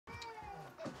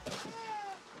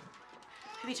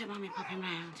you don't mind me popping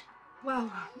round. Well,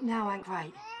 now ain't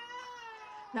great.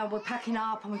 No, we're packing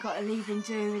up and we've got a leaving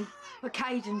due, but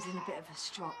Caden's in a bit of a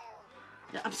strop.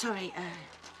 Look, I'm sorry,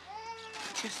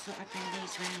 just thought I'd bring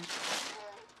these round.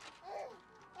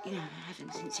 You know, I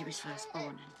haven't since he was first born,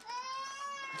 and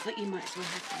I thought you might as well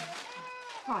have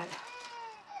them. Right.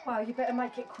 Well, you better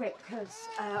make it quick, because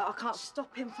I can't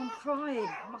stop him from crying.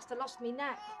 I must have lost me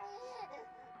knack.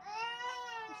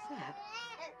 What's that?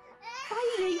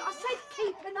 Bailey, I said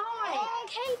keep an eye!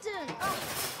 Caden!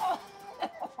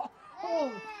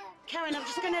 Oh. Karen, I'm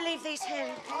just going to leave these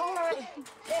here. All right.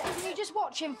 Can you just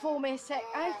watch him for me a sec,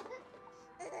 eh?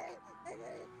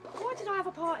 Why did I have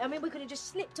a party? I mean, we could have just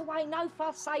slipped away, no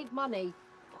fuss, save money.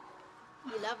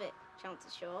 You love it,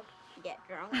 chances sure. You get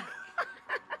drunk.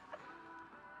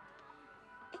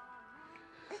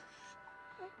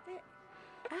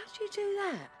 How'd you do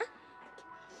that?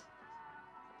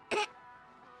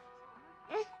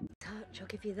 Touch, I'll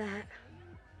give you that.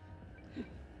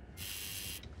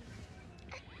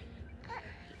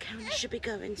 Karen, you should be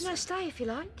going. No, stay if you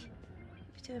like.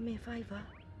 You're doing me a favour.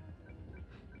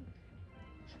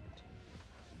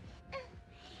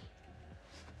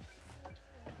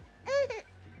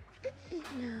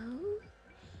 No.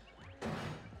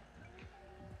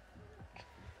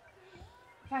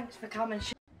 Thanks for coming.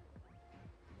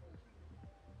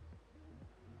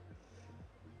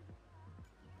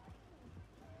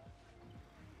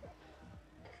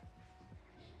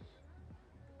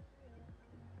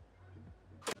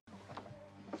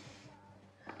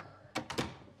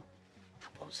 I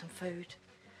bought some food.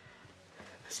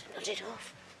 Must have nodded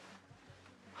off.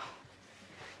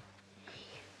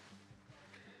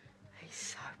 He's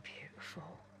so beautiful.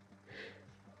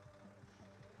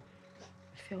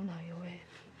 If you'll know you're here.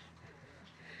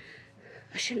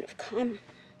 I shouldn't have come.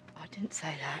 I didn't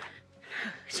say that.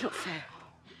 No, it's not fair.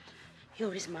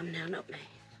 You're his mum now, not me.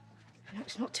 You know,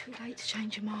 it's not too late to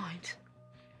change your mind.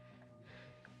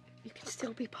 You can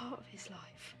still be part of his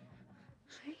life.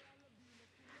 See?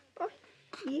 Bye.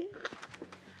 Yeah.